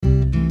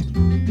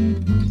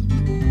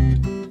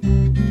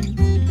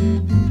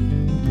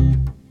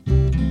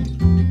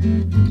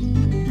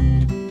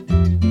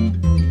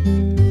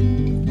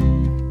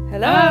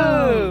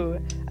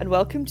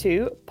welcome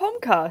to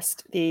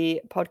Pomcast,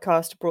 the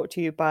podcast brought to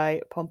you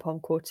by Pom Pom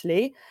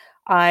Quarterly.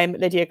 I'm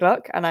Lydia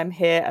Gluck, and I'm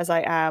here as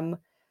I am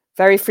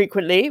very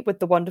frequently with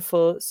the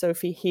wonderful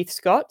Sophie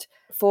Heathscott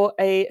for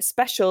a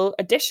special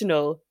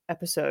additional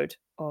episode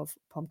of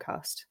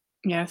Pomcast.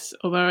 Yes,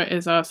 although it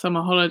is our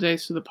summer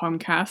holidays for the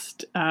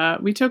Pomcast,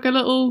 we took a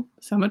little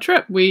summer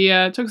trip. We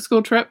took a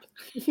school trip,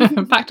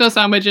 packed our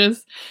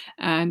sandwiches,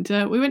 and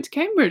we went to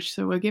Cambridge.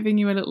 So we're giving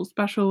you a little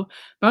special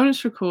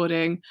bonus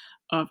recording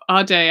of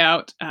our day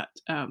out at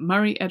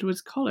Murray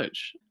Edwards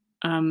College.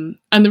 And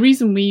the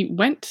reason we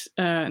went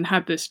and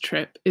had this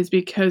trip is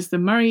because the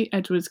Murray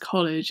Edwards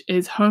College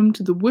is home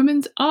to the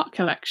Women's Art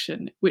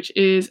Collection, which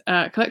is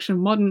a collection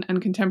of modern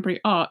and contemporary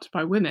art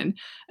by women.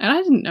 And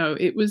I didn't know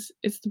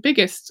it's the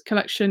biggest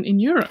collection in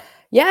Europe.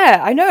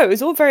 Yeah, I know. It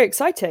was all very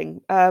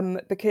exciting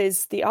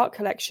because the art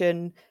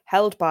collection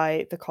held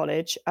by the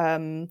college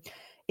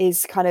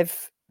is kind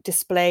of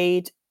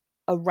displayed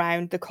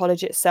around the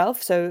college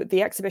itself. So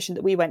the exhibition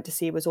that we went to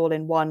see was all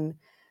in one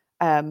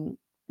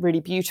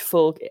really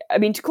beautiful, I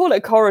mean, to call it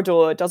a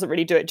corridor doesn't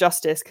really do it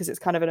justice because it's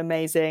kind of an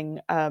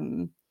amazing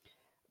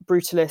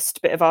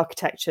brutalist bit of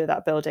architecture,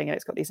 that building, and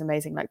it's got these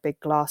amazing like big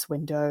glass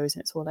windows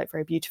and it's all like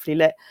very beautifully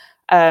lit.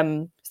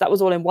 So that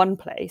was all in one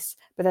place,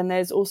 but then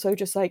there's also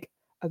just like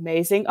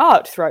amazing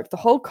art throughout the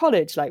whole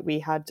college. Like we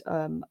had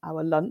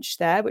our lunch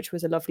there, which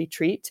was a lovely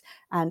treat,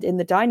 and in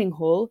the dining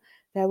hall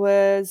there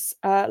was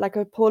like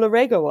a Paula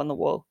Rego on the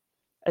wall,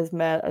 as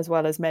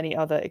well as many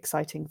other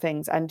exciting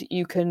things. And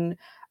you can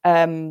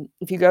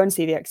if you go and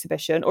see the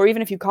exhibition, or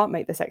even if you can't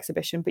make this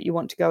exhibition but you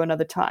want to go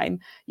another time,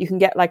 you can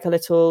get like a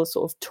little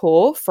sort of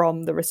tour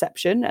from the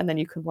reception, and then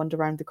you can wander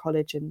around the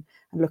college and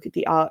look at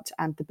the art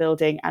and the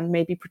building and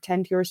maybe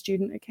pretend you're a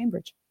student at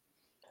Cambridge.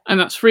 And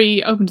that's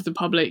free, open to the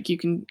public. You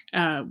can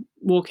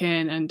walk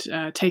in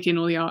and take in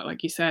all the art,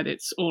 like you said.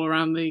 It's all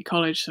around the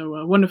college, so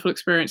a wonderful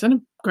experience and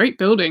a great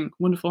building,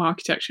 wonderful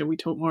architecture. We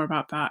talk more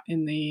about that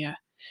in the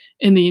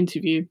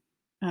interview.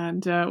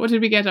 And what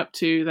did we get up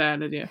to there,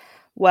 Lydia?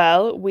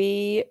 Well,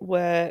 we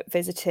were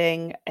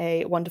visiting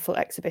a wonderful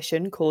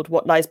exhibition called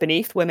What Lies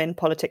Beneath: Women,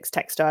 Politics,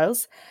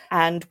 Textiles.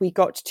 And we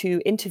got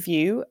to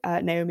interview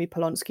Naomi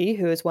Polonsky,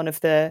 who is one of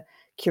the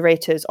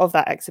curators of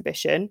that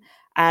exhibition.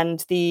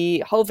 And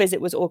the whole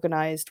visit was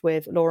organised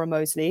with Laura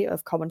Mosley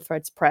of Common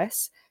Threads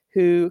Press,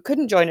 who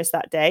couldn't join us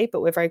that day,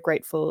 but we're very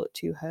grateful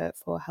to her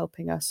for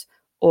helping us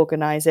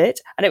organise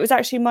it. And it was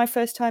actually my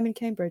first time in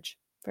Cambridge.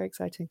 Very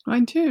exciting.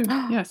 Mine too.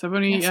 Yes, I've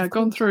only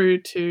gone through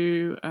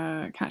to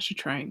catch a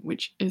train,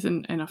 which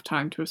isn't enough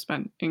time to have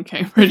spent in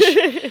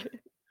Cambridge.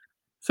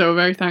 So we're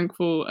very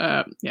thankful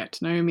to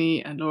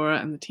Naomi and Laura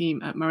and the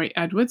team at Murray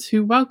Edwards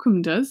who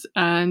welcomed us.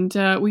 And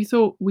we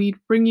thought we'd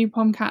bring you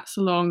Pomcats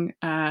along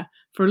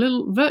for a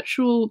little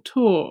virtual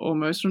tour,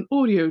 almost an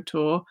audio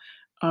tour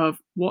of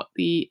what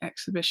the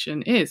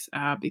exhibition is,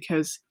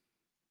 because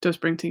does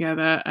bring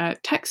together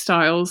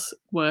textiles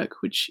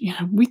work, which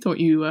we thought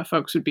you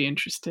folks would be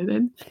interested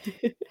in.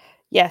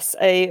 Yes,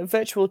 a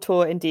virtual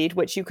tour indeed,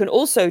 which you can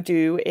also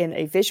do in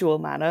a visual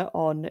manner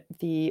on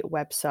the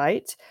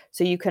website.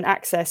 So you can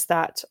access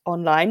that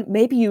online.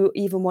 Maybe you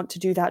even want to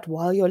do that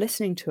while you're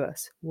listening to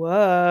us.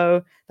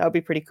 Whoa, that would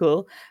be pretty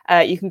cool.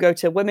 You can go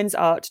to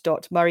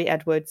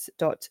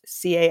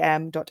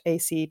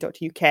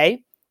womensart.murrayedwards.cam.ac.uk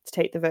to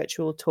take the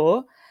virtual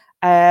tour.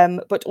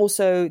 But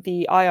also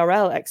the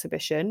IRL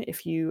exhibition,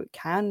 if you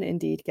can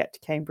indeed get to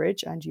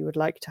Cambridge and you would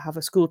like to have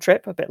a school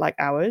trip, a bit like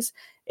ours,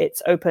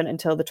 it's open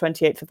until the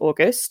 28th of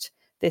August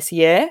this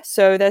year.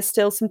 So there's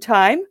still some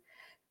time,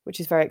 which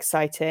is very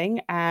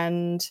exciting.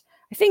 And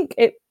I think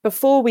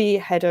before we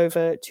head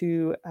over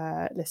to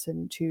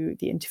listen to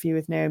the interview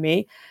with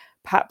Naomi,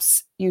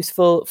 perhaps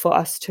useful for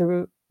us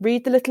to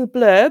read the little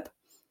blurb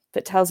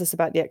that tells us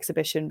about the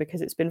exhibition,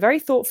 because it's been very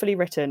thoughtfully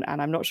written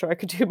and I'm not sure I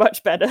could do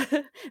much better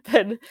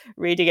than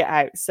reading it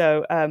out.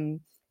 So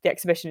the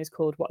exhibition is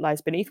called What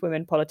Lies Beneath: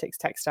 Women, Politics,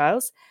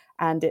 Textiles,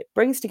 and it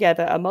brings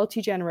together a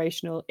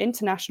multi-generational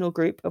international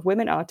group of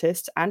women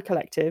artists and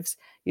collectives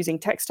using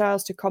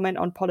textiles to comment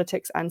on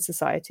politics and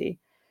society.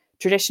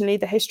 Traditionally,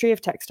 the history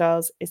of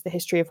textiles is the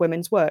history of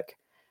women's work.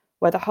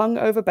 Whether hung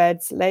over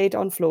beds, laid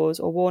on floors,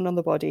 or worn on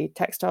the body,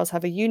 textiles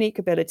have a unique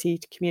ability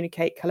to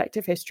communicate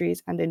collective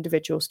histories and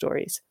individual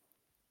stories.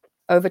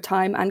 Over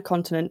time and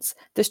continents,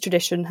 this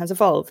tradition has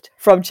evolved.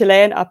 From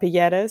Chilean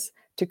apilleras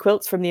to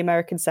quilts from the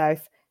American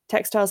South,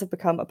 textiles have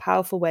become a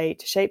powerful way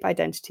to shape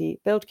identity,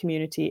 build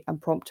community,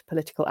 and prompt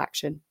political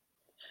action.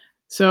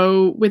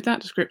 So with that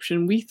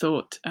description, we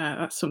thought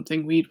that's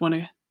something we'd want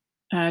to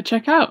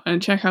check out,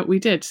 and check out we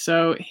did.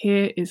 So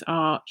here is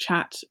our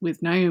chat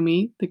with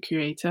Naomi, the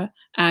curator,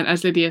 and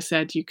as Lydia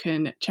said, you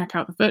can check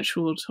out the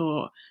virtual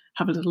tour,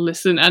 have a little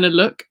listen and a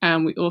look,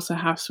 and we also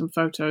have some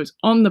photos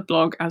on the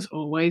blog as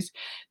always.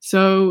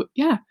 So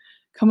yeah,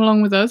 come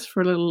along with us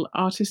for a little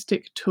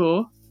artistic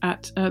tour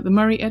at the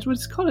Murray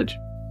Edwards College.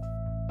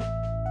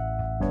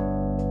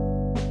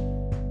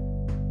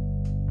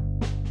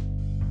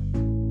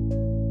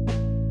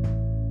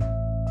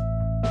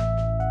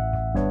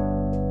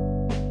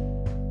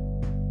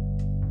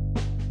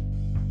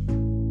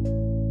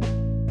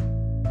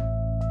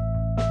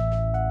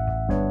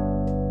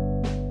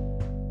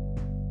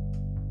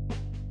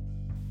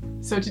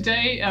 So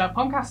today,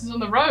 Podcast is on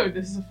the road.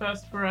 This is a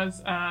first for us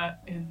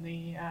in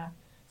the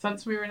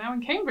sense we are now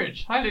in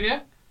Cambridge. Hi,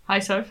 Lydia. Hi,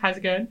 Soph. How's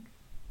it going?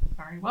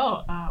 Very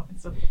well.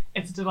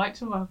 It's a delight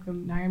to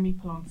welcome Naomi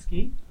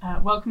Polonsky.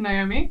 Welcome,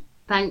 Naomi.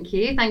 Thank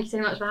you. Thank you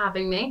so much for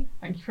having me.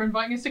 Thank you for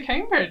inviting us to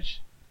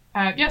Cambridge.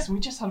 Yes, we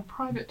just had a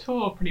private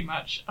tour, pretty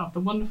much, of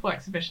the wonderful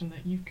exhibition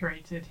that you've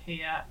created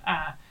here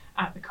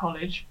at the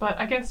college. But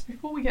I guess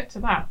before we get to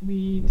that,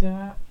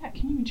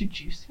 can you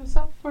introduce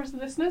yourself for us, the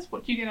listeners?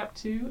 What do you get up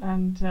to,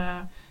 and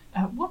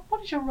what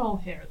is your role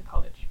here at the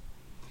college?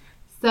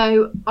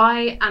 So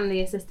I am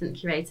the assistant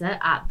curator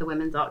at the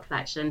Women's Art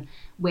Collection,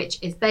 which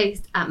is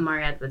based at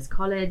Murray Edwards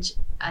College,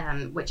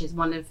 which is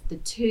one of the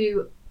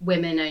 2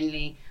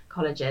 women-only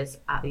colleges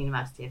at the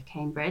University of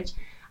Cambridge.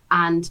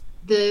 And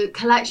the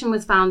collection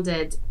was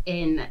founded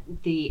in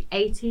the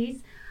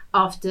 80s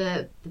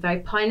after the very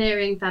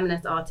pioneering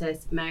feminist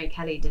artist Mary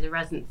Kelly did a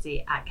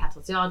residency at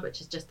Kettle's Yard,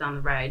 which is just down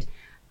the road,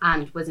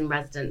 and was in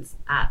residence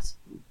at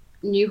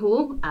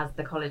Newhall, as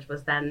the college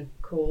was then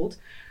called.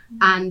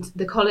 And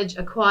the college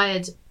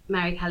acquired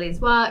Mary Kelly's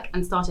work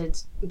and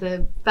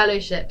the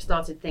fellowship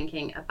started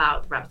thinking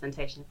about the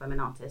representation of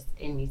women artists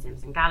in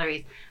museums and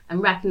galleries,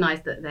 and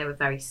recognised that they were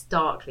very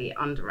starkly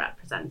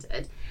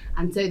underrepresented.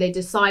 And so they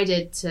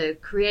decided to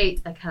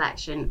create a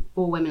collection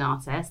for women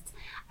artists.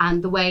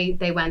 And the way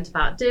they went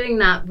about doing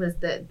that was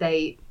that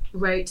they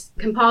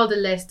compiled a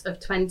list of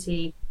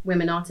 20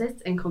 women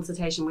artists in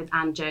consultation with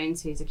Anne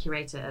Jones, who's a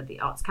curator of the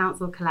Arts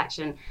Council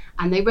collection.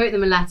 And they wrote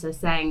them a letter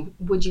saying,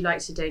 would you like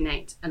to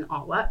donate an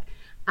artwork?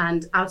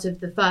 And out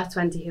of the first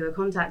 20 who were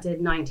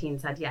contacted, 19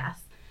 said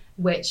yes,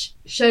 which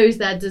shows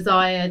their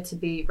desire to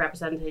be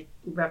represented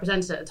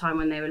at a time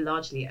when they were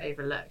largely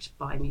overlooked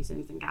by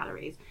museums and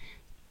galleries.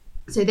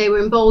 So they were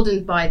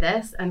emboldened by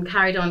this and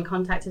carried on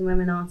contacting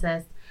women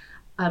artists.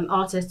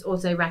 Artists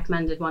also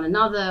recommended one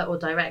another or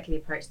directly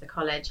approached the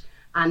college.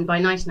 And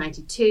by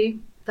 1992,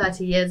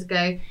 30 years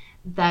ago,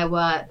 there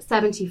were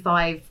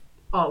 75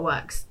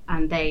 artworks,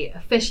 and they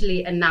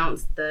officially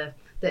announced that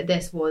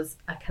this was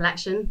a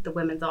collection, the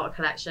Women's Art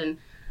Collection,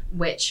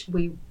 which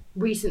we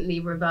recently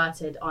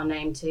reverted our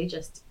name to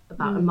just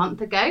about a month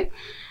ago.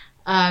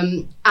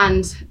 And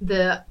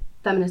the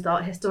feminist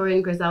art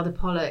historian Griselda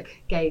Pollock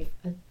gave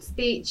a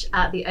speech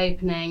at the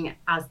opening,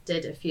 as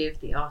did a few of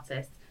the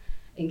artists,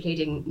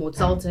 including Maud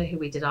Salter, who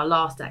we did our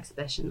last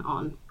exhibition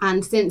on.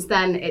 And since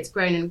then, it's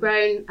grown and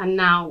grown, and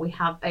now we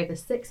have over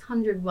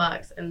 600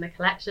 works in the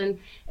collection.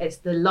 It's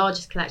the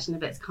largest collection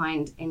of its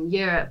kind in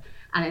Europe,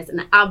 and it's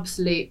an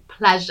absolute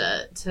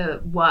pleasure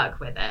to work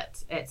with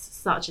it. It's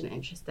such an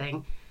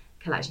interesting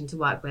collection to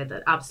work with,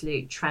 an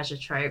absolute treasure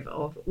trove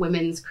of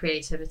women's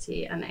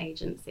creativity and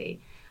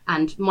agency.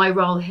 And my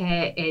role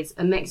here is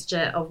a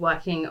mixture of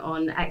working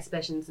on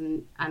exhibitions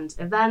and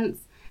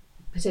events,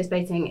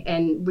 participating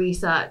in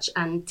research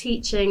and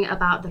teaching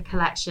about the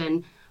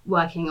collection,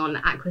 working on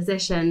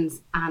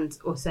acquisitions, and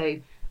also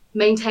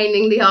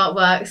maintaining the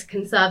artworks,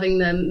 conserving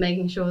them,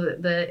 making sure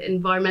that the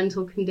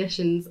environmental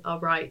conditions are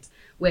right,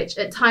 which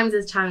at times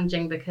is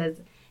challenging because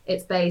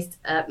it's based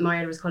at Murray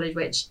Edwards College,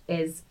 which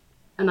is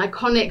an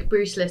iconic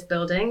brutalist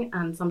building,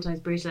 and sometimes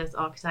brutalist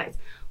architects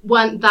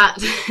weren't that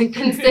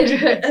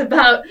considerate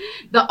about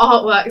the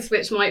artworks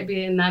which might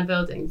be in their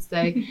buildings.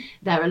 So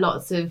there are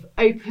lots of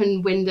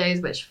open windows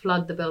which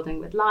flood the building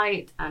with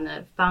light, and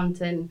a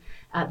fountain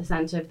at the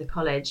centre of the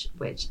college,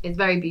 which is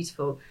very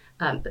beautiful,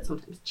 but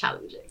sometimes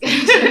challenging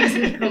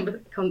in terms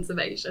of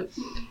conservation.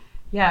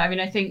 Yeah, I mean,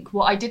 I think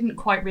what I didn't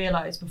quite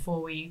realise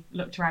before we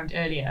looked around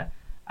earlier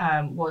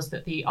was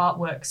that the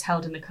artworks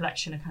held in the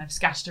collection are kind of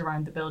scattered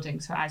around the building.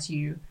 So as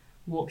you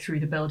walk through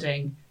the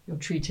building, you're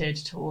treated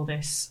to all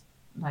this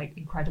like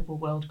incredible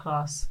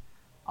world-class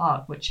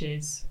art, which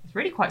is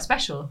really quite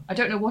special. I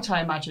don't know what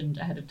I imagined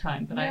ahead of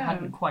time, but I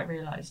hadn't quite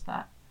realised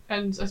that.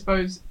 And I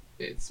suppose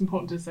it's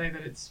important to say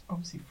that it's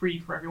obviously free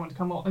for everyone to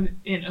come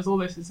in, as all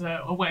this is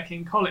a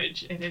working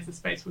college. It is a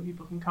space where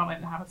people can come in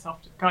and have a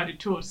self-guided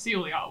tour to see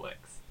all the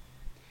artworks.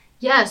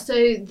 Yeah,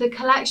 so the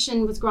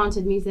collection was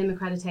granted museum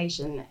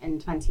accreditation in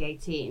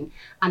 2018,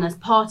 and as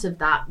part of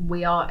that,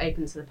 we are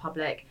open to the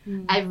public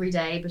every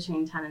day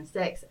between 10 and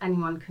 6.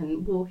 Anyone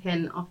can walk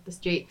in off the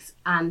streets,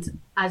 and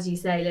as you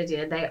say,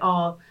 Lydia, they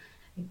are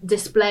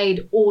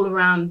displayed all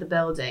around the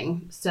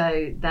building.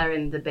 So they're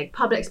in the big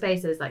public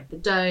spaces like the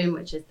Dome,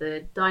 which is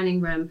the dining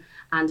room,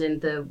 and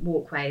in the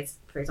walkways,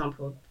 for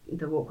example,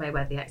 the walkway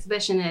where the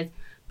exhibition is,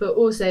 but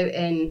also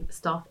in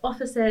staff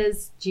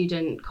offices,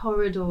 student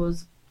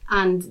corridors,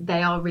 and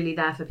they are really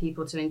there for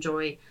people to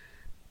enjoy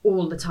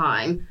all the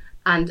time.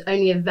 And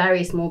only a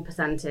very small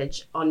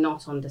percentage are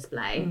not on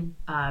display.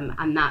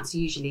 And that's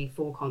usually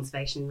for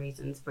conservation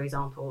reasons. For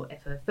example,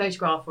 if a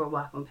photograph or a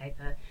work on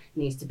paper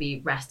needs to be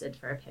rested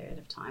for a period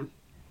of time.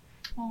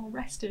 Oh,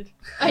 rested.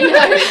 I know,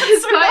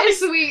 it's quite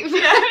sweet.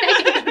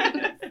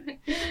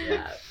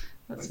 Yeah,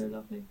 that's so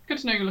lovely. Good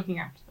to know you're looking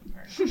after them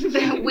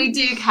very well. We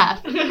do care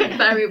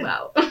very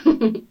well.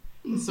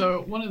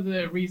 So one of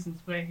the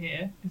reasons we're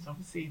here is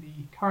obviously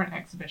the current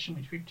exhibition,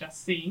 which we've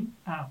just seen,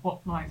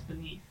 What Lies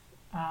Beneath.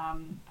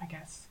 I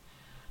guess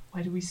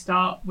where do we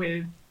start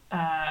with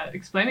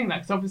explaining that?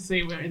 Because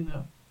obviously we're in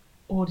the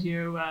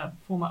audio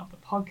format of the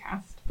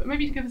podcast, but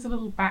maybe to give us a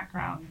little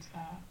background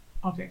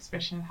of the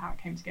exhibition and how it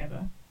came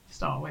together to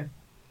start with.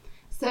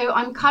 So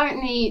I'm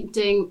currently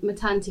doing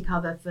maternity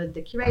cover for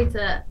the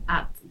curator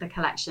at the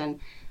collection,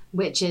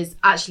 which is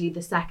actually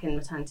the second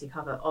maternity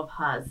cover of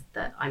hers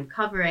that I'm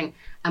covering.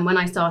 And when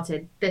I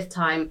started this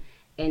time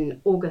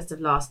in August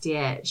of last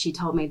year, she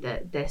told me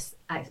that this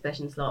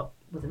exhibition slot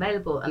was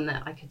available and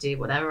that I could do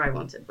whatever I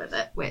wanted with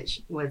it,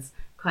 which was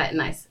quite a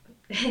nice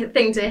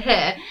thing to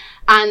hear.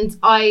 And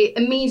I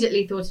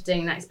immediately thought of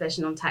doing an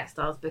exhibition on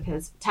textiles,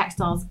 because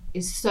textiles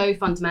is so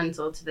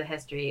fundamental to the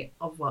history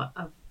of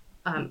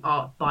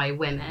art by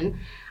women,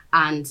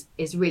 and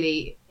is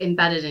really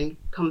embedded in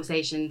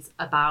conversations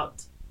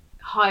about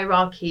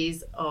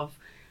hierarchies of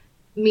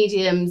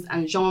mediums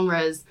and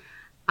genres,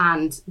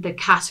 and the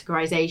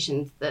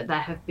categorizations that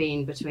there have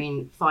been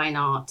between fine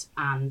art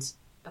and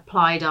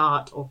applied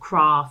art or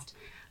craft,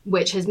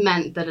 which has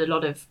meant that a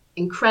lot of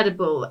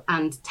incredible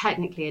and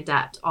technically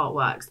adept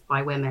artworks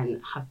by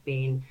women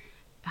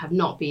have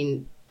not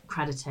been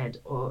credited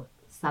or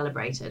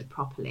celebrated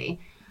properly.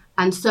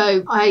 And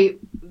so I,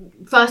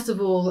 first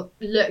of all,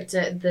 looked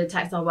at the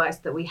textile works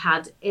that we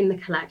had in the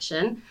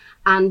collection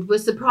and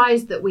was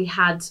surprised that we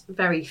had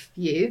very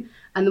few.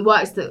 And the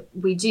works that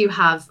we do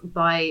have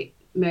by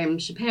Miriam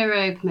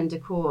Shapiro, Paminda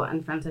Kaur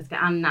and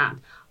Francesca Annat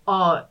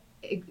are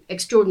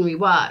extraordinary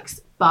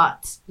works.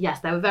 But yes,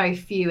 there were very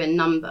few in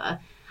number.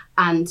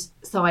 And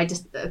so I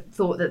just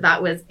thought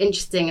that was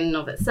interesting in and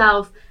of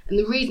itself. And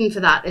the reason for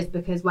that is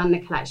because when the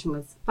collection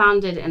was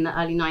founded in the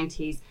early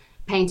 90s,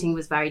 painting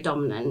was very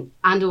dominant,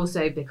 and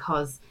also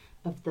because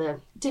of the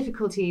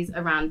difficulties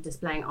around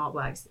displaying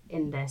artworks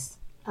in this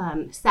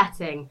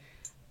setting.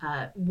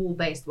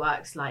 Wall-based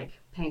works like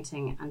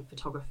painting and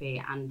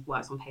photography and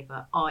works on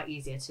paper are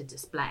easier to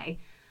display.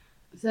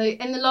 So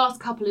in the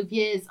last couple of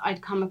years,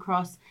 I'd come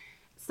across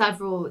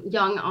several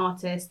young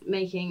artists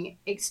making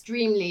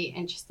extremely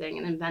interesting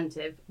and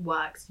inventive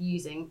works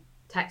using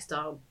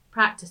textile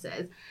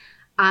practices.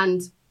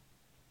 And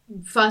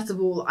first of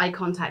all, I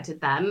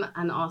contacted them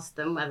and asked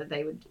them whether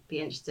they would be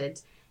interested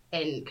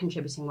in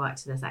contributing work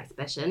to this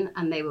exhibition.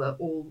 And they were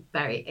all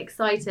very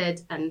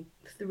excited. And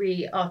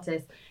 3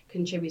 artists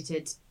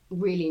contributed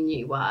really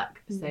new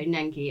work. So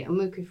Nengi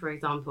Amuku, for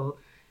example,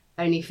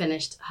 only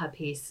finished her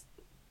piece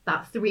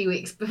about 3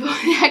 weeks before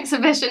the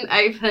exhibition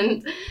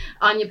opened.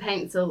 Anya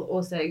Paintsel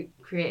also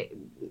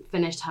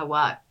finished her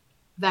work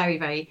very,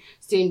 very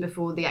soon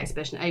before the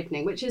exhibition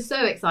opening, which is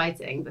so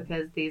exciting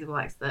because these are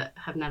works that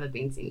have never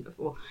been seen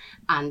before.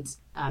 And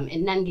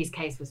in Nengi's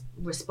case, was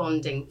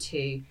responding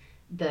to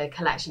the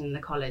collection in the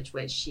college,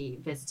 which she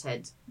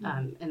visited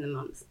in the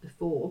months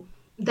before.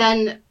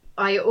 Then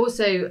I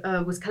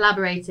also was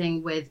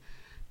collaborating with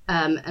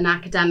an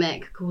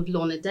academic called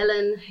Lorna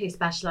Dillon, who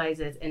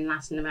specialises in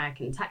Latin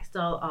American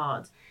textile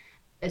art,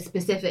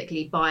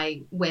 specifically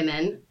by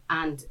women,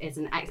 and is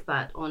an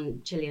expert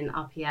on Chilean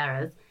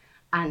arpilleras.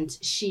 And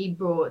she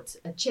brought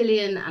a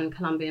Chilean and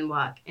Colombian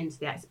work into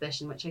the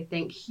exhibition, which I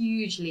think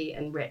hugely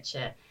enrich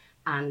it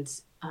and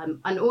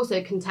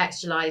also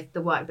contextualised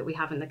the work that we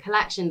have in the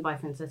collection by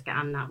Francesca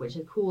Annat, which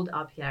is called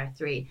Arpillera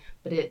 3,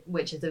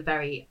 which is a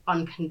very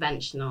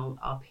unconventional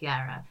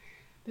arpillera.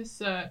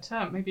 This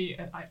term, maybe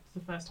it's the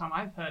first time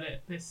I've heard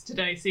it this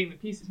today, seeing the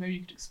pieces. Maybe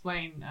you could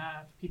explain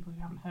for people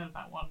who haven't heard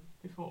that one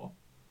before.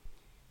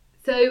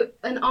 So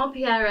an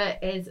arpillera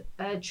is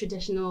a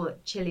traditional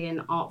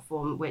Chilean art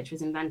form which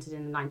was invented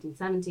in the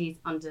 1970s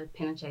under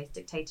Pinochet's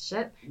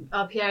dictatorship.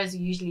 Arpilleras are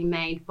usually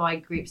made by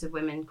groups of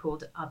women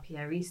called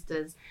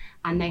arpilleristas,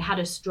 and they had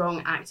a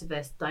strong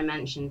activist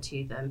dimension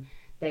to them.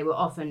 They were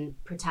often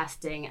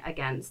protesting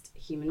against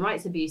human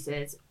rights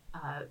abuses,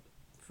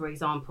 for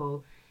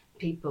example,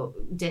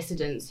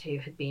 dissidents who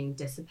had been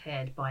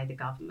disappeared by the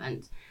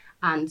government.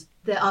 And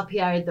the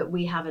arpillera that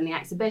we have in the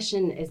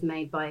exhibition is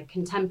made by a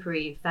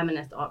contemporary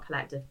feminist art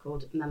collective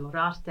called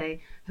Memorarte,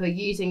 who are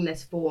using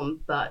this form,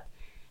 but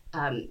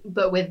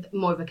with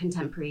more of a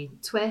contemporary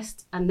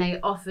twist. And they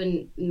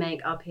often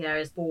make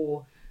arpilleras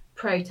for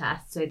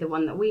protests. So the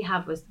one that we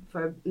have was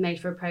made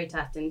for a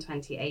protest in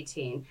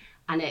 2018,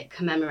 and it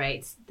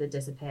commemorates the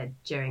disappeared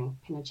during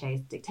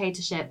Pinochet's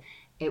dictatorship.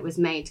 It was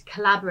made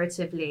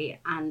collaboratively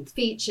and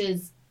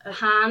features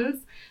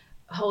hands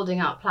holding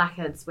up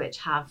placards which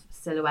have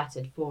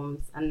silhouetted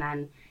forms and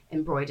then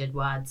embroidered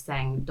words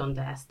saying "Donde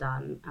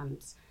están"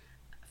 and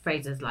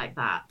phrases like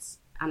that.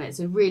 And it's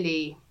a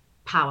really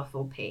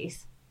powerful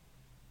piece.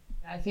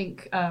 I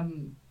think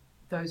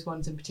those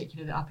ones in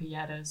particular, the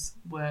apilleras,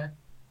 were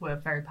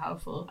very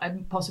powerful.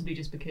 Possibly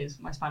just because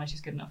my Spanish is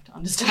good enough to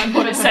understand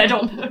what it said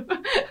on them.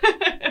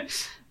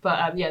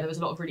 But there was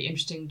a lot of really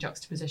interesting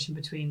juxtaposition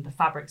between the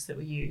fabrics that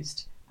were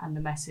used and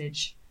the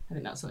message. I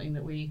think that's something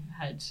that we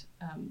had,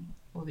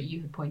 or that you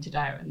had pointed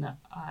out, and that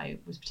I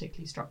was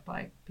particularly struck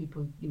by.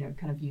 People,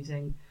 kind of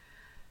using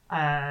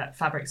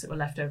fabrics that were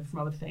left over from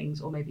other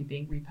things, or maybe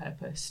being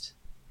repurposed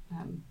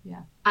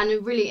Yeah. And a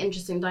really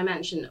interesting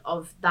dimension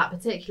of that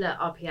particular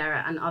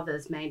arpiera and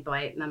others made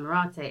by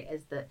Memorate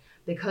is that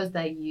because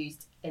they're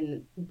used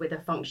with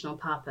a functional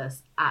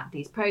purpose at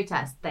these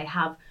protests, they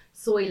have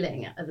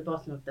soiling at the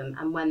bottom of them,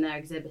 and when they're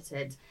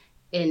exhibited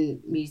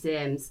in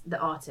museums, the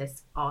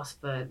artists ask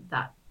for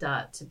that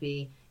dirt to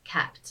be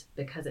kept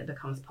because it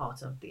becomes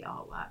part of the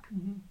artwork.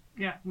 Mm-hmm.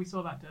 Yeah, we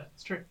saw that dirt.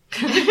 It's true.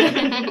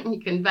 You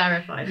can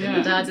verify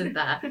that the dirt is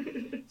there.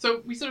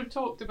 So we sort of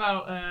talked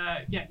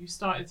about, you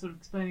started sort of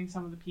explaining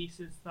some of the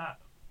pieces that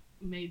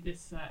made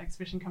this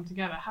exhibition come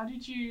together. How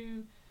did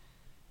you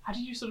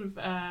sort of,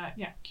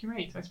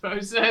 curate, I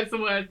suppose, is the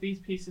word, these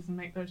pieces and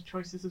make those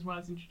choices as well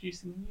as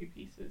introducing the new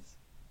pieces?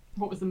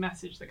 What was the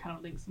message that kind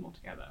of links them all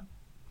together?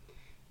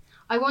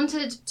 I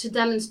wanted to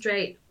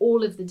demonstrate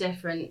all of the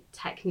different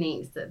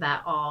techniques that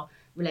there are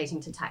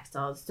relating to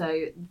textiles.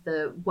 So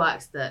the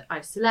works that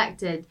I've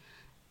selected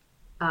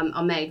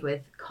are made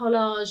with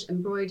collage,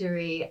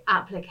 embroidery,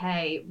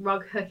 applique,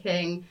 rug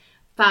hooking,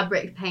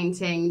 fabric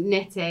painting,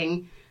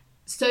 knitting,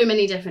 so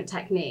many different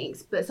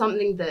techniques. But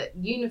something that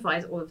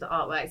unifies all of the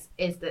artworks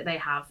is that they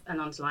have an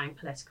underlying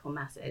political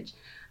message.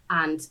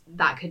 And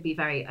that could be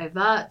very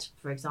overt,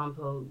 for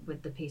example,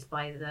 with the piece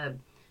by the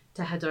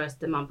Tejedores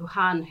de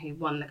Mampuhan, who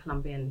won the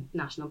Colombian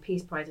National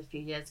Peace Prize a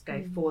few years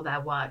ago for their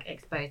work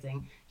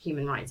exposing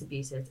human rights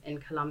abuses in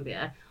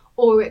Colombia.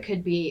 Or it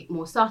could be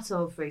more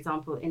subtle, for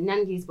example, in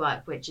Nengi's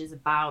work, which is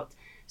about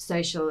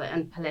social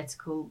and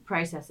political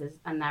processes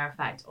and their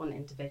effect on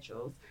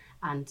individuals.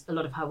 And a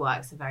lot of her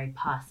works are very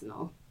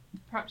personal.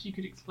 Perhaps you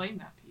could explain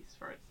that piece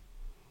for us.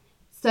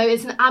 So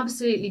it's an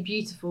absolutely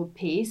beautiful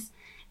piece.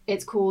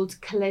 It's called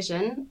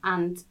Collision,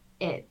 and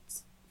it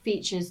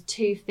features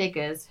two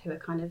figures who are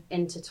kind of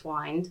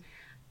intertwined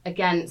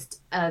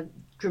against a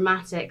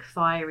dramatic,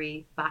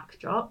 fiery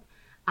backdrop.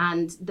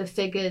 And the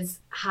figures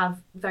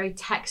have very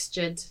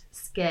textured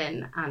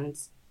skin and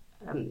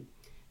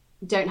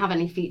don't have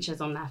any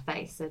features on their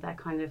face, so they're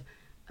kind of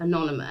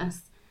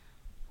anonymous.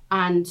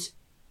 And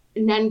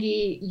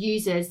Nengi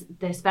uses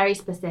this very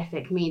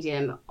specific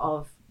medium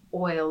of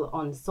oil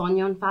on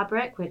sonyon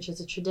fabric, which is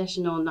a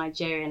traditional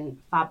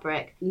Nigerian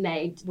fabric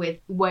made with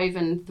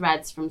woven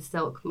threads from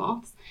silk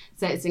moths.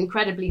 So it's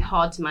incredibly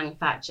hard to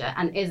manufacture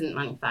and isn't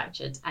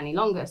manufactured any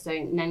longer. So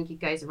Nengi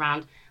goes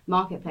around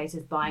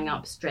marketplaces buying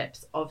up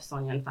strips of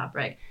sonyon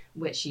fabric,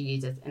 which she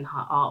uses in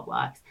her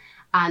artworks.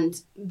 And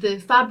the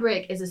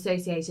fabric is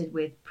associated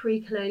with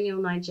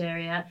pre-colonial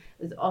Nigeria.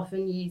 It was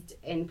often used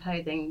in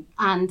clothing,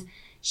 and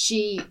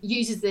she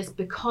uses this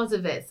because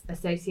of its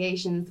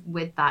associations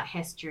with that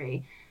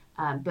history,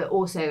 but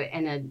also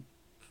in a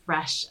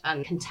fresh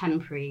and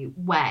contemporary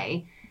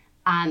way.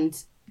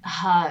 And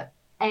her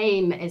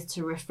aim is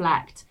to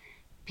reflect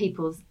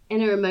people's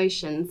inner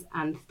emotions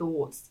and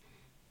thoughts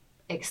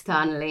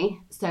externally.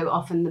 So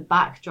often the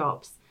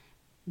backdrops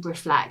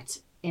reflect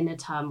inner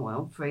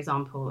turmoil, for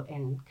example,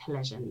 in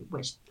Collision,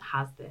 which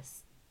has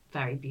this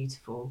very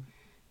beautiful,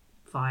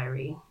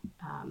 fiery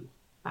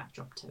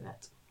backdrop to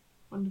it.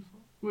 Wonderful.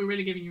 We're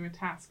really giving you a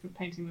task of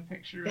painting the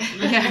picture. With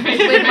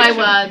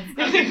my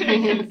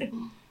words.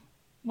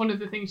 One of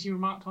the things you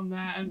remarked on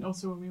there, and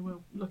also when we were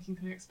looking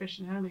through the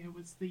exhibition earlier,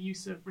 was the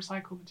use of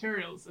recycled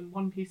materials. And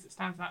one piece that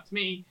stands out to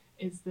me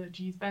is the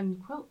Gee's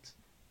Bend quilt.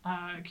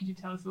 Could you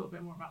tell us a little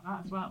bit more about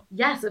that as well?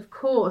 Yes, of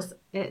course.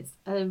 It's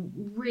a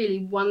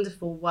really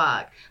wonderful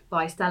work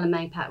by Stella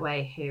May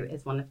Petway, who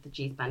is one of the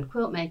Gee's Bend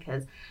quilt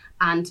makers.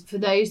 And for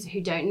those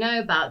who don't know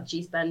about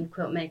Gee's Bend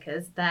quilt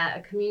makers, they're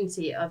a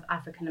community of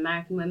African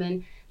American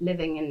women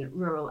living in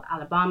rural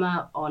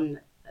Alabama on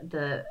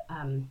the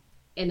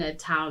in a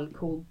town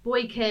called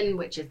Boykin,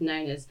 which is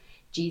known as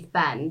Gee's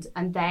Bend.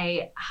 And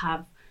they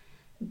have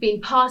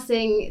been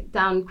passing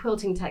down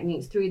quilting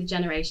techniques through the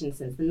generations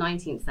since the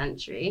 19th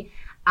century.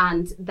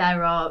 And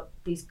there are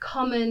these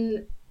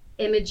common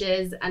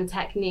images and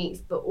techniques,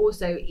 but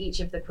also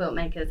each of the quilt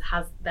makers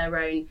has their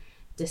own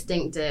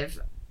distinctive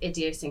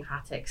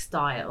idiosyncratic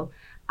style.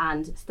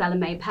 And Stella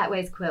May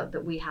Petway's quilt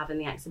that we have in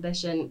the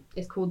exhibition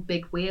is called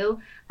Big Wheel,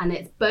 and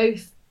it's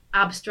both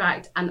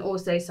abstract and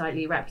also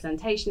slightly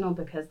representational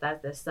because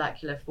there's this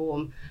circular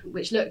form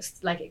which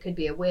looks like it could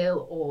be a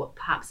wheel or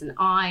perhaps an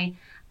eye,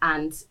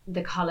 and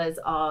the colours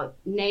are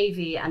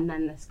navy and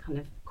then this kind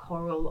of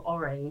coral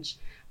orange,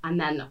 and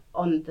then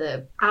on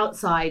the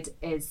outside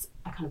is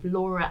a kind of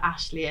Laura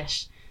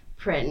Ashley-ish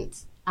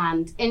print.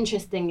 And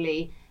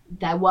interestingly,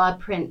 there were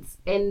prints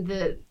in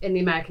the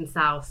American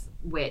South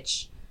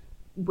which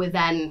were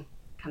then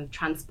kind of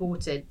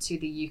transported to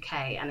the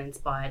UK and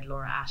inspired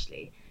Laura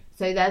Ashley.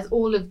 So there's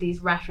all of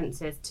these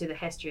references to the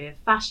history of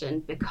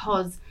fashion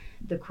because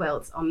the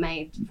quilts are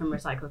made from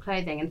recycled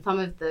clothing. And some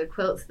of the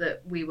quilts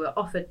that we were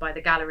offered by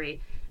the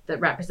gallery that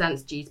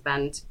represents Gee's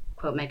Bend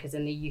quilt makers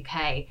in the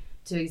UK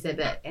to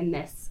exhibit in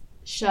this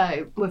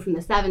show were from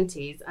the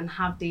 70s and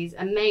have these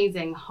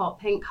amazing hot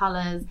pink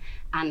colours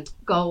and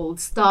gold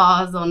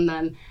stars on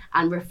them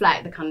and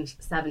reflect the kind of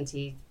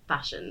 70s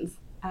fashions.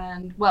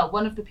 And well,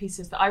 one of the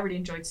pieces that I really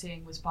enjoyed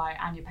seeing was by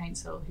Anya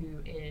Paintsill,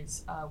 who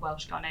is a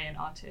Welsh Ghanaian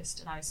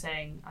artist. And I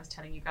was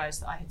telling you guys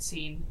that I had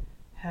seen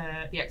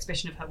the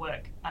exhibition of her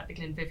work at the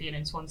Glenvivian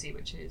in Swansea,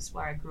 which is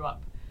where I grew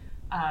up.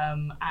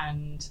 I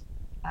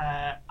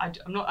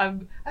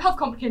have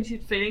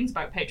complicated feelings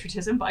about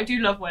patriotism, but I do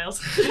love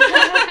Wales.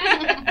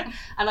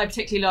 And I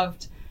particularly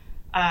loved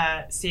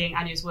seeing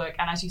Anya's work.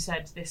 And as you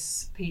said,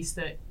 this piece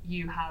that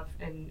you have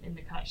in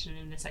the collection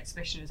and in this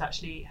exhibition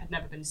had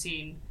never been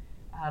seen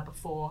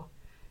before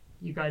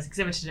you guys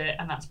exhibited it,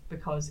 and that's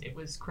because it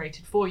was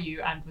created for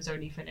you and was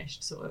only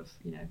finished sort of,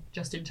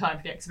 just in time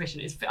for the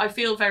exhibition. I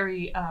feel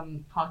very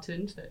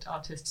heartened that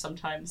artists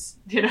sometimes,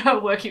 are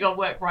working on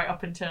work right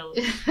up until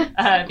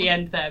the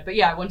end there. But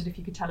yeah, I wondered if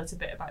you could tell us a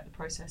bit about the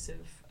process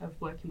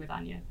of working with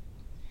Anya.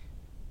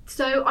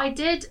 So I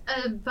did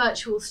a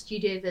virtual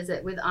studio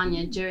visit with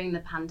Anya during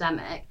the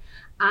pandemic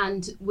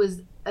and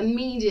was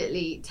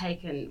immediately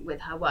taken with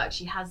her work.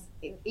 She has,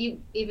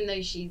 even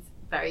though she's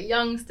very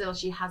young still,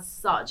 she has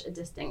such a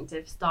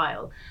distinctive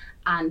style.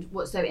 And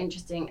what's so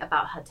interesting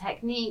about her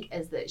technique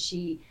is that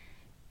she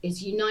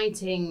is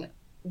uniting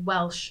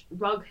Welsh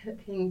rug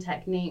hooking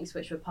techniques,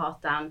 which were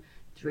passed down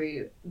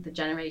through the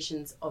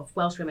generations of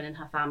Welsh women in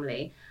her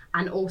family,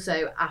 and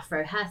also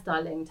Afro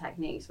hairstyling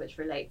techniques, which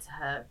relate to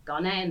her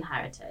Ghanaian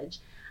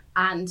heritage,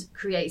 and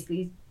creates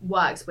these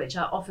works which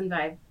are often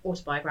very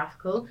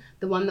autobiographical.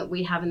 The one that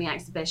we have in the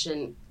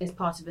exhibition is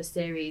part of a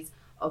series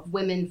of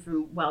women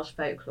from Welsh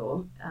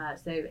folklore.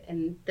 So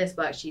in this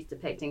work, she's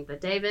depicting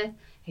Blodeuwedd,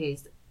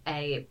 who's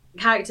a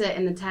character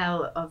in the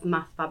tale of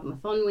Math Fab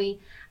Mathonwy,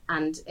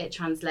 and it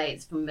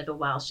translates from Middle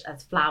Welsh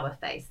as flower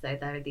face. So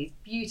there are these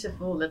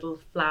beautiful little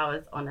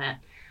flowers on it,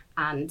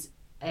 and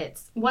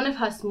it's one of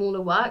her smaller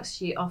works.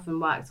 She often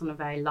works on a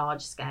very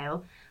large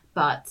scale,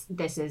 but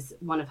this is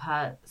one of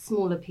her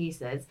smaller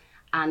pieces.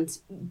 And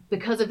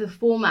because of the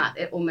format,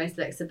 it almost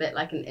looks a bit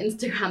like an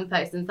Instagram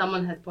post. And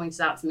someone has pointed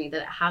out to me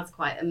that it has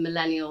quite a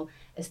millennial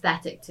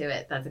aesthetic to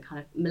it. There's a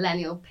kind of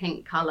millennial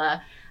pink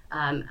colour,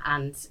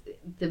 and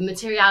the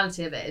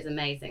materiality of it is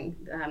amazing.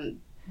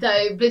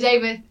 Though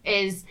Blodeuwedd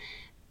is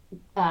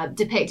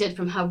depicted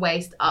from her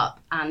waist up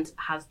and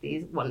has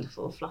these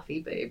wonderful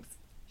fluffy boobs.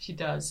 She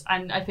does.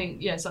 And I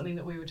think, something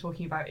that we were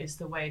talking about is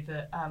the way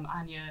that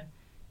Anya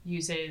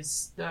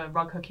uses the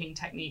rug hooking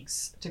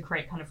techniques to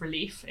create kind of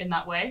relief in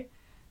that way.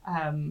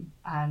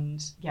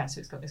 So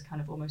it's got this kind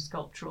of almost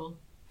sculptural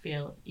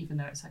feel, even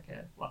though it's like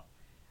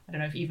I don't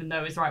know if even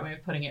though is the right way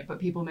of putting it, but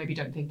people maybe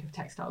don't think of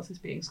textiles as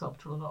being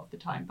sculptural a lot of the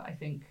time, but I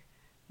think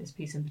this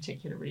piece in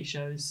particular really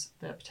shows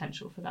the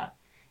potential for that.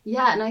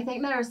 Yeah, and I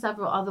think there are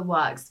several other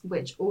works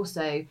which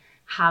also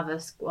have a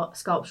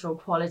sculptural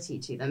quality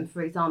to them.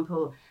 For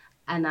example,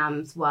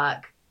 Anam's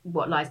work,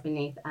 What Lies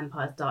Beneath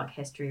Empire's Dark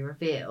History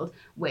Revealed,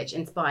 which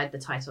inspired the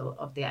title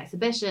of the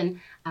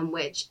exhibition, and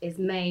which is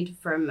made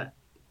from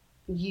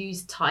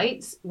used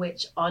tights,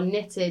 which are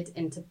knitted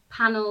into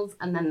panels,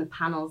 and then the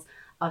panels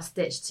are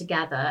stitched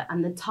together,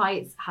 and the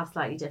tights have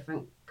slightly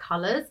different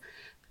colours.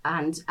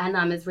 And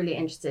Anam is really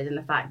interested in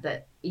the fact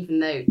that even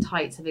though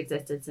tights have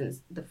existed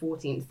since the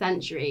 14th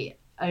century,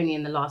 only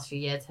in the last few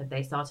years have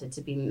they started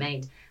to be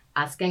made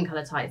as skin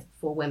colour tights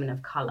for women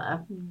of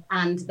colour.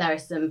 And there are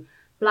some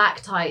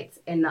black tights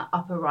in the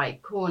upper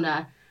right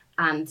corner,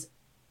 and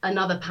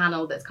another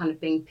panel that's kind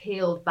of being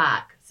peeled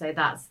back. So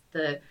that's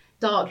the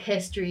dark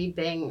history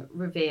being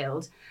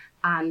revealed.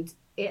 And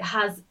it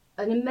has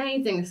an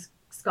amazing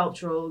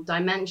sculptural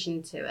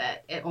dimension to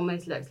it. It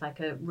almost looks like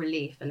a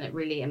relief, and it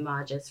really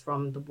emerges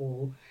from the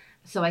wall.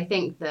 So I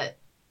think that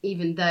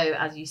even though,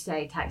 as you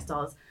say,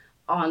 textiles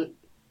aren't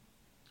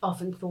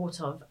often thought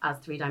of as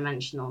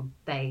three-dimensional,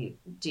 they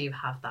do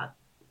have that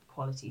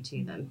quality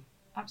to them.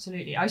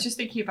 Absolutely. I was just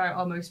thinking about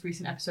our most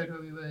recent episode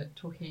where we were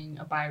talking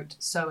about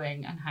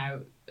sewing and how,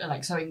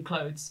 sewing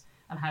clothes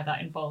and how that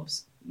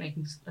involves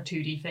making a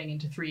 2D thing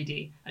into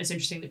 3D. And it's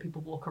interesting that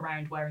people walk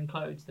around wearing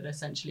clothes that are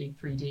essentially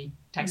 3D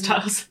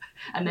textiles.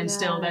 And then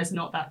still there's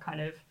not that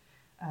kind of,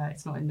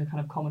 it's not in the kind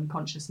of common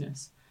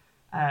consciousness.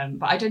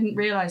 But I didn't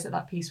realise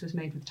that piece was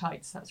made with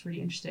tights. That's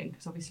really interesting,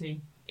 because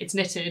obviously it's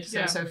knitted,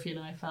 so Sophie and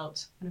I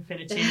felt an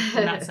affinity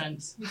in that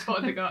sense. You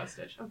spotted the garter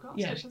stitch. Oh,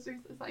 garter stitch,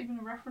 is that even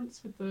a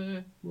reference with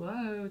the...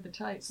 Whoa, the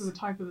tights. So the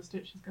type of the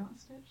stitch is garter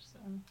stitch, so...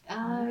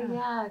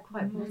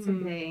 Quite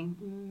possibly.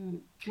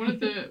 One of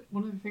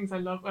the things I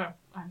love, I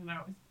don't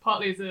know,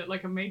 partly as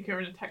a maker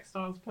and a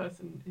textiles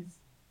person, is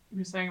you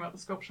were saying about the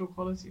sculptural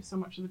quality of so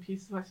much of the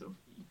pieces. I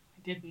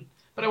didn't,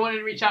 but I wanted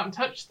to reach out and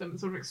touch them and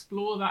sort of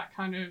explore that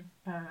kind of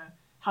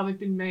how they've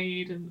been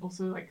made, and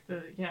also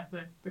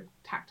the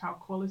tactile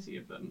quality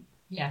of them.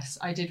 Yes,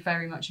 I did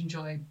very much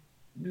enjoy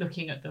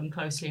looking at them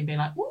closely and being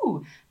like,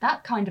 ooh,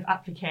 that kind of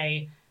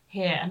applique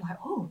here, and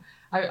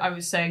I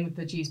was saying with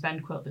the G's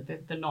Bend quilt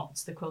that the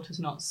knots, the quilter's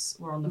knots,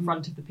 were on the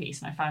front of the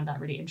piece, and I found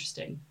that really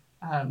interesting,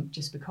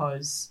 just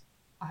because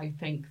I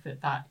think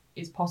that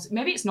is possible.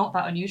 Maybe it's not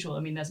that unusual. I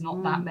mean, there's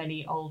not that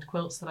many old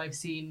quilts that I've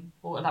seen,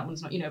 or that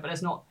one's not, but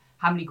there's not,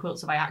 how many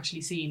quilts have I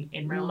actually seen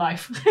in real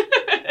life?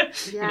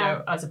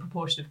 As a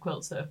proportion of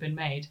quilts that have been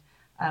made.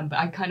 But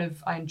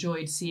I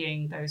enjoyed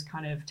seeing those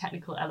kind of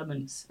technical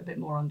elements a bit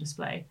more on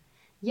display.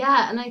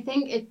 Yeah, and I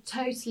think it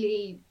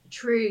totally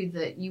true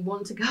that you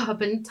want to go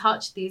up and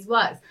touch these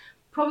works.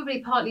 Probably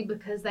partly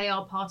because they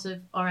are part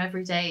of our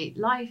everyday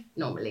life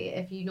normally.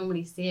 If you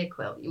normally see a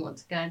quilt, you want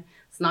to go and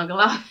snuggle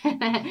up in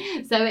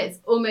it. So it's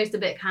almost a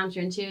bit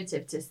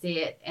counterintuitive to see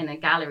it in a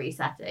gallery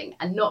setting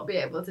and not be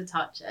able to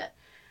touch it.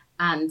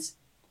 And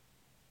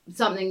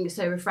something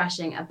so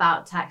refreshing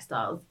about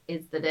textiles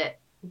is that it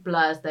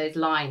blurs those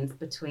lines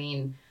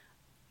between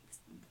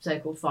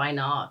so-called fine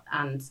art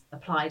and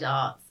applied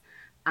arts,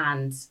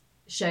 and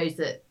shows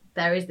that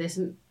there is this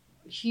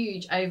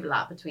huge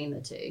overlap between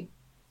the two.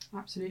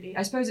 Absolutely.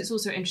 I suppose it's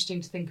also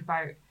interesting to think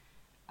about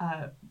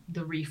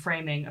the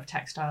reframing of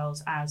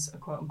textiles as a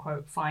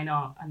quote-unquote fine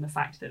art, and the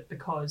fact that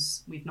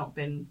because we've not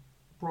been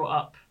brought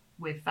up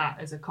with that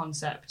as a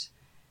concept,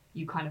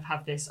 you kind of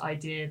have this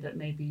idea that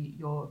maybe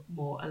you're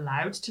more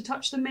allowed to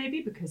touch them, maybe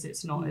because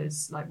it's not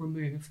as like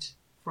removed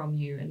from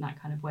you in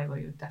that kind of way, where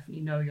you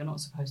definitely know you're not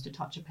supposed to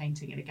touch a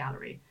painting in a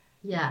gallery.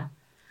 Yeah.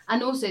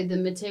 And also the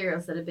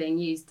materials that are being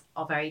used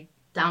are very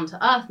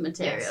down-to-earth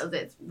materials.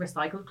 Yes. It's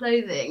recycled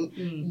clothing,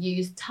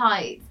 used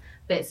tights,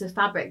 bits of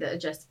fabric that are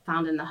just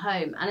found in the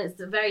home. And it's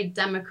a very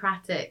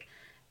democratic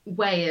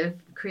way of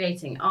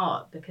creating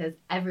art because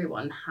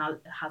everyone has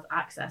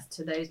access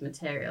to those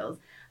materials.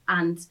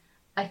 And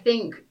I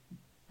think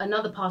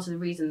another part of the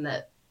reason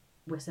that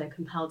we're so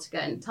compelled to go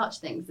and touch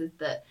things is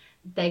that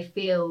they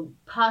feel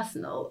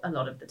personal a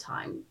lot of the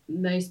time.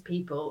 Most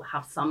people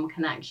have some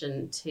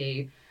connection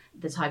to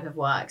the type of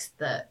works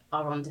that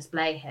are on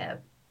display here.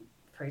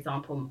 For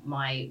example,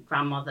 my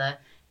grandmother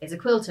is a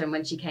quilter, and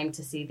when she came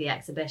to see the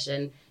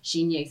exhibition,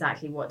 she knew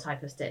exactly what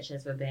type of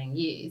stitches were being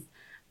used.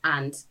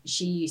 And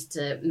she used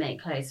to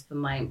make clothes for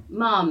my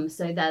mum,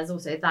 so there's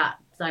also that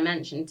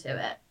dimension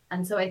to it.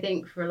 And so I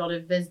think for a lot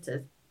of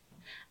visitors,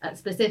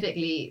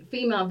 specifically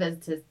female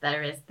visitors,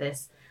 there is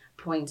this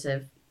point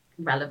of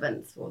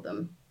relevance for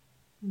them.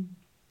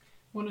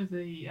 One of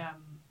the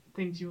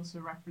things you also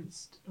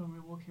referenced when we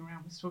were walking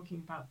around was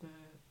talking about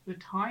the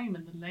time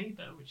and the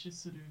labour, which is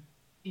sort of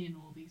in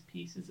all these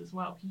pieces as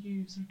well. Could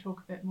you sort of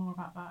talk a bit more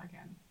about that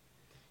again?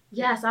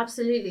 Yes,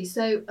 absolutely.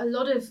 So a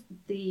lot of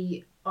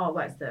the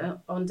artworks that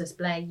are on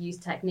display use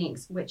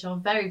techniques which are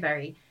very,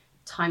 very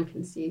time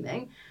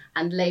consuming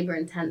and labour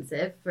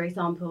intensive. For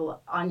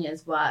example,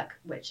 Anya's work,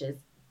 which is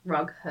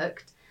rug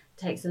hooked,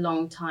 takes a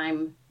long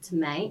time to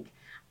make.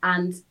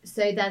 And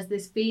so there's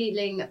this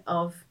feeling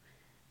of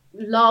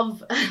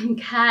love and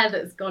care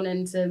that's gone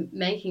into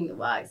making the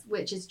works,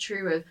 which is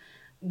true of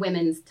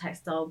women's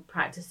textile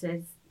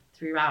practices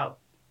throughout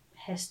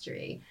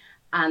history.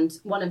 And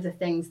one of the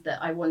things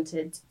that I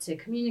wanted to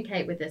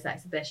communicate with this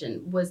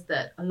exhibition was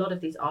that a lot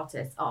of these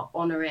artists are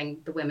honouring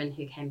the women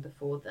who came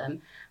before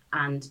them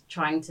and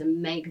trying to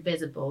make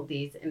visible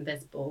these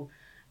invisible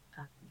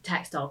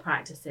textile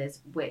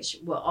practices, which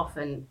were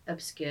often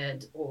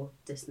obscured or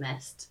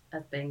dismissed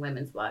as being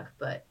women's work,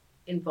 but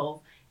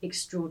involve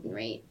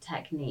extraordinary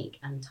technique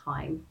and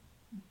time.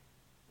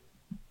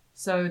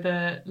 So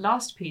the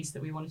last piece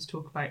that we wanted to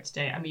talk about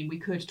today, I mean, we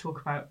could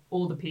talk about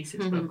all the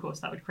pieces, but of course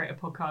that would create a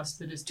podcast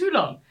that is too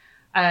long.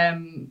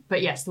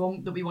 But yes, the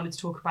one that we wanted to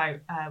talk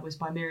about was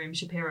by Miriam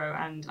Shapiro,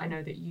 and I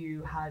know that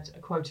you had a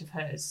quote of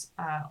hers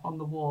on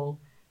the wall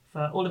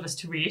for all of us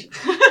to read.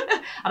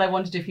 And I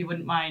wondered if you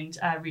wouldn't mind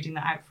reading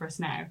that out for us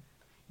now.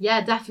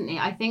 Yeah, definitely.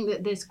 I think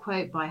that this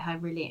quote by her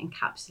really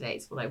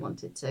encapsulates what I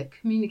wanted to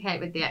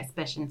communicate with the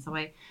exhibition, so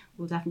I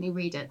will definitely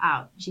read it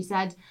out. She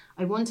said,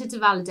 "I wanted to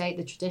validate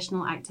the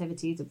traditional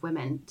activities of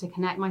women, to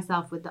connect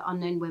myself with the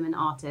unknown women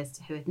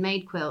artists who had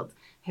made quilts,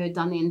 who had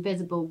done the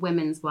invisible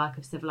women's work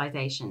of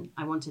civilization.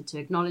 I wanted to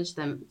acknowledge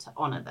them, to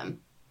honour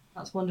them."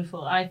 That's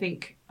wonderful. I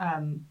think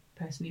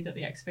personally that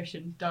the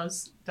exhibition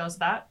does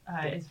that.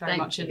 It's very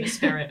much in the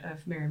spirit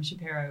of Miriam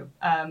Shapiro.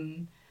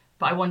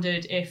 But I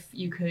wondered if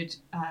you could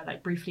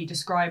briefly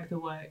describe the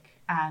work,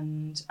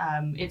 and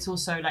it's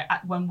also like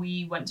when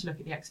we went to look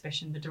at the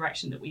exhibition, the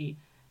direction that we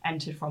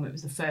entered from, it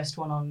was the first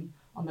one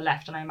on the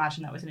left, and I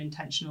imagine that was an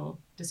intentional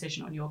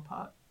decision on your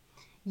part.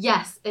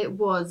 Yes, it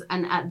was.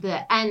 And at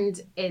the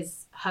end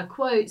is her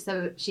quote.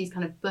 So she's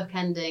kind of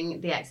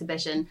bookending the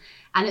exhibition.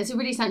 And it's a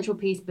really central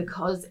piece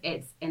because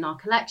it's in our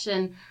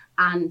collection.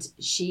 And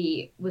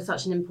she was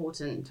such an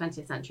important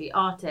 20th century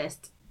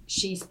artist.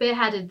 She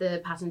spearheaded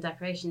the pattern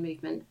decoration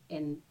movement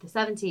in the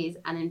 70s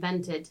and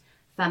invented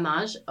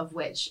femage, of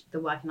which the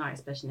work in our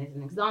exhibition is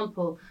an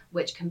example,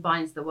 which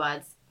combines the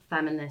words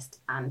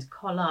feminist and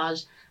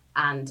collage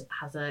and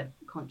has a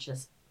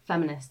conscious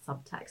feminist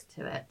subtext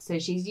to it. So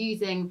she's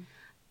using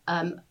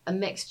a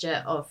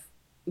mixture of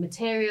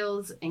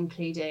materials,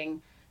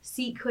 including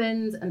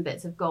sequins and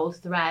bits of gold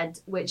thread,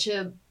 which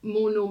are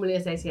more normally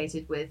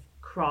associated with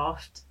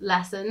craft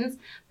lessons,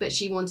 but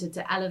she wanted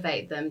to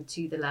elevate them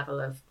to the level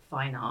of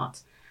fine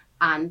art.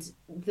 And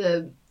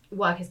the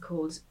work is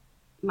called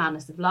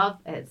Madness of Love.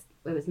 It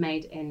was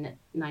made in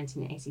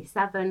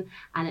 1987,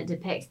 and it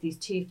depicts these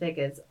two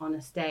figures on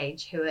a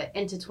stage who are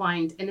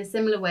intertwined in a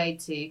similar way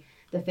to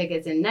the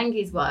figures in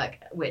Nengi's work,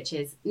 which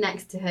is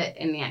next to her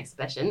in the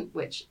exhibition,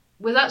 which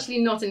was actually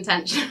not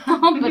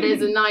intentional, but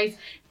is a nice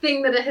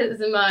thing that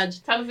has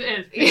emerged. Tell us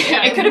it is.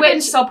 Yeah, It could have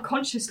been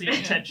subconsciously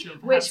intentional.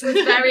 Which was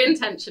very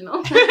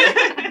intentional.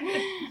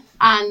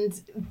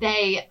 And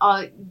they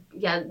are,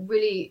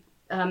 really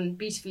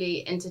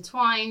beautifully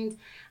intertwined.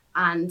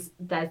 And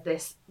there's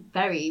this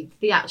very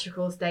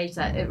theatrical stage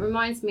set. It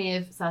reminds me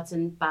of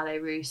certain ballet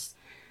russe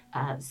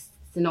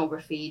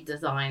scenography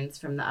designs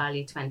from the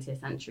early 20th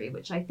century,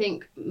 which I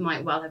think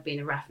might well have been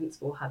a reference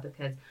for her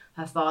because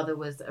her father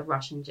was a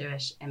Russian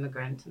Jewish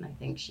immigrant, and I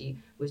think she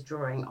was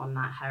drawing on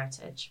that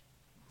heritage.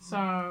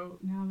 So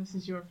now this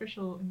is your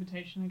official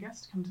invitation, I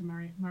guess, to come to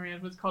Mary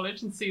Edwards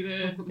College and see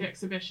the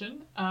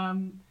exhibition. How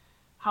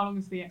long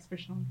is the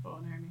exhibition on for,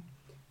 Naomi?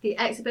 The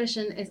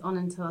exhibition is on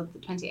until the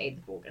 28th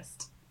of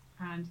August.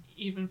 And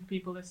even for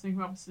people listening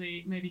who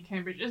obviously maybe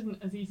Cambridge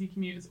isn't as easy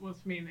commute as it was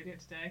for me and Lydia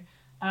today,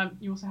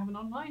 you also have an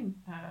online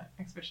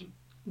exhibition.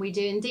 We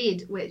do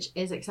indeed, which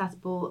is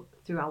accessible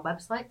through our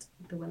website,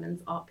 the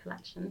Women's Art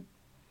Collection.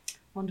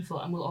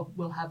 Wonderful, and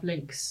we'll have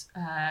links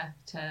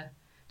to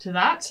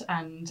that.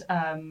 And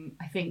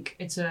I think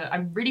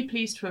I'm really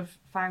pleased to have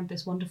found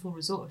this wonderful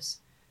resource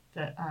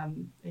that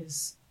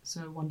is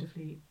so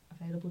wonderfully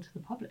available to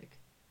the public.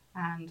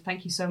 And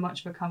thank you so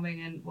much for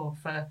coming and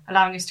for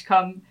allowing us to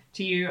come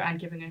to you and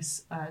giving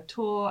us a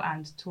tour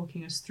and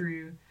talking us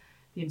through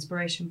the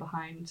inspiration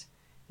behind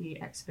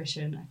the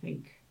exhibition. I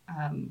think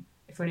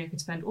if only I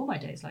could spend all my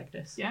days like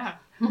this. Yeah.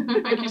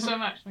 Thank you so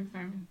much. Thanks,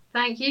 Naomi.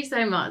 Thank you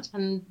so much.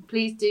 And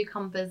please do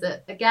come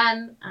visit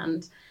again.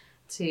 And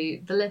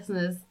to the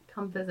listeners,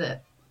 come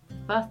visit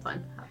first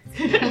time, perhaps.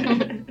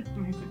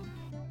 Amazing.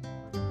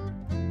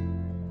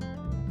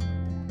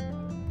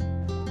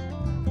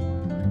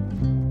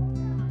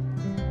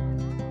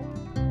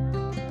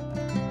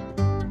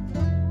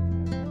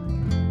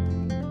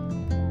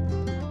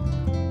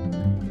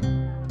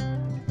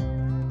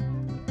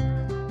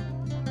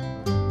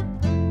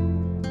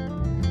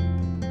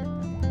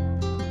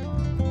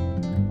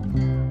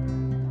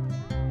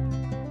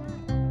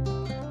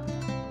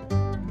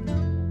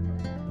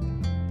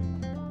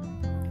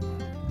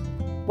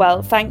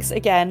 Well, thanks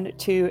again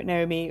to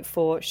Naomi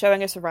for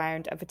showing us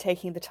around and for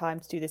taking the time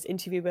to do this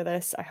interview with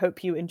us. I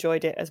hope you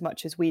enjoyed it as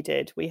much as we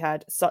did. We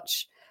had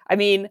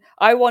I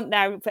want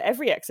now for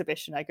every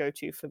exhibition I go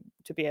to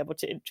be able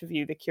to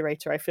interview the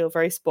curator. I feel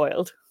very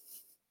spoiled.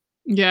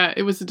 Yeah,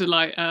 it was a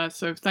delight.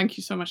 So thank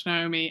you so much,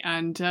 Naomi.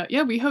 And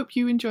we hope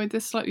you enjoyed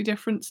this slightly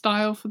different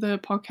style for the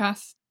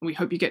podcast. We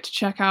hope you get to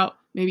check out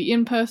maybe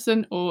in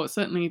person or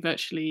certainly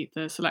virtually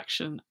the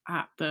selection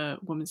at the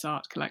Women's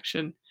Art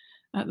Collection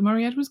at the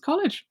Mary Edwards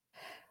College.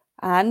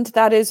 And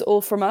that is all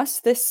from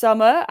us this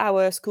summer.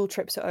 Our school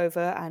trips are over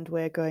and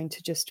we're going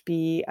to just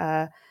be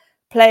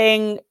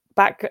playing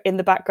back in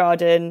the back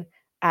garden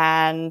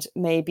and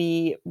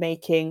maybe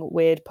making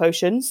weird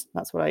potions.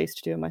 That's what I used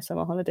to do in my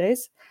summer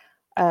holidays.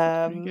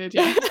 Pretty good,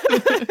 yeah.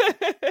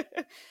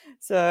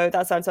 So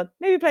that sounds fun.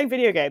 Maybe playing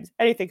video games.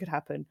 Anything could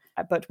happen.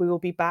 But we will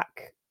be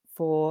back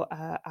for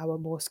our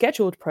more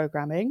scheduled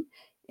programming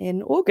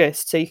in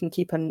August. So you can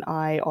keep an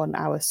eye on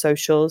our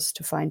socials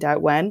to find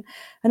out when.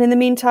 And in the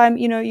meantime,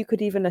 you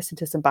could even listen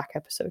to some back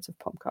episodes of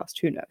Pomcast.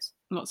 Who knows?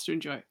 Lots to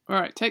enjoy. All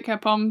right, take care,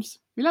 Poms.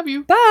 We love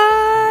you.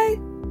 Bye!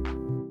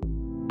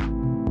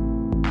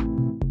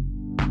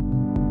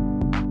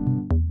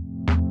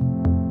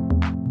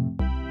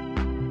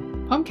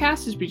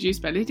 Pomcast is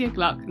produced by Lydia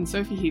Gluck and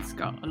Sophie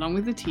Heathscott, along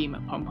with the team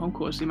at Pom Pom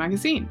Quarterly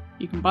magazine.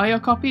 You can buy your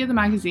copy of the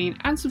magazine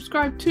and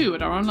subscribe too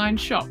at our online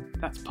shop.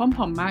 That's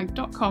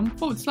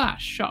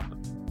pompommag.com/shop.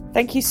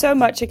 Thank you so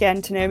much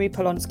again to Naomi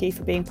Polonsky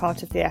for being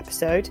part of the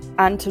episode,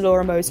 and to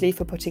Laura Mosley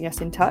for putting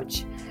us in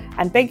touch.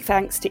 And big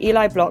thanks to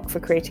Eli Block for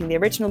creating the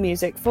original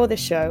music for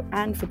this show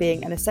and for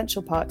being an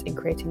essential part in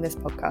creating this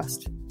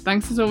podcast.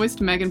 Thanks as always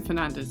to Megan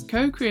Fernandez,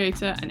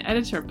 co-creator and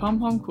editor of Pom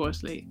Pom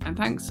Quarterly. And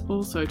thanks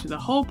also to the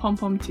whole Pom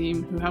Pom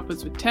team who help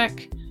us with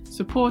tech,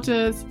 support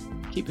us,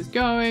 keep us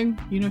going.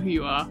 You know who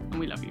you are, and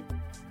we love you.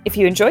 If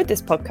you enjoyed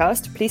this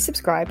podcast, please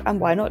subscribe and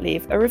why not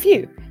leave a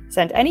review?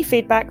 Send any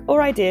feedback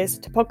or ideas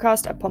to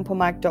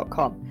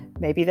podcast@pompommag.com.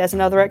 Maybe there's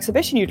another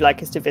exhibition you'd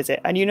like us to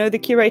visit and you know the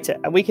curator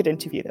and we could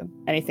interview them.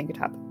 Anything could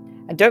happen.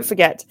 And don't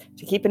forget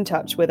to keep in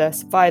touch with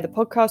us via the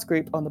podcast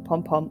group on the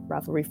Pom Pom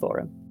Ravelry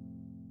Forum.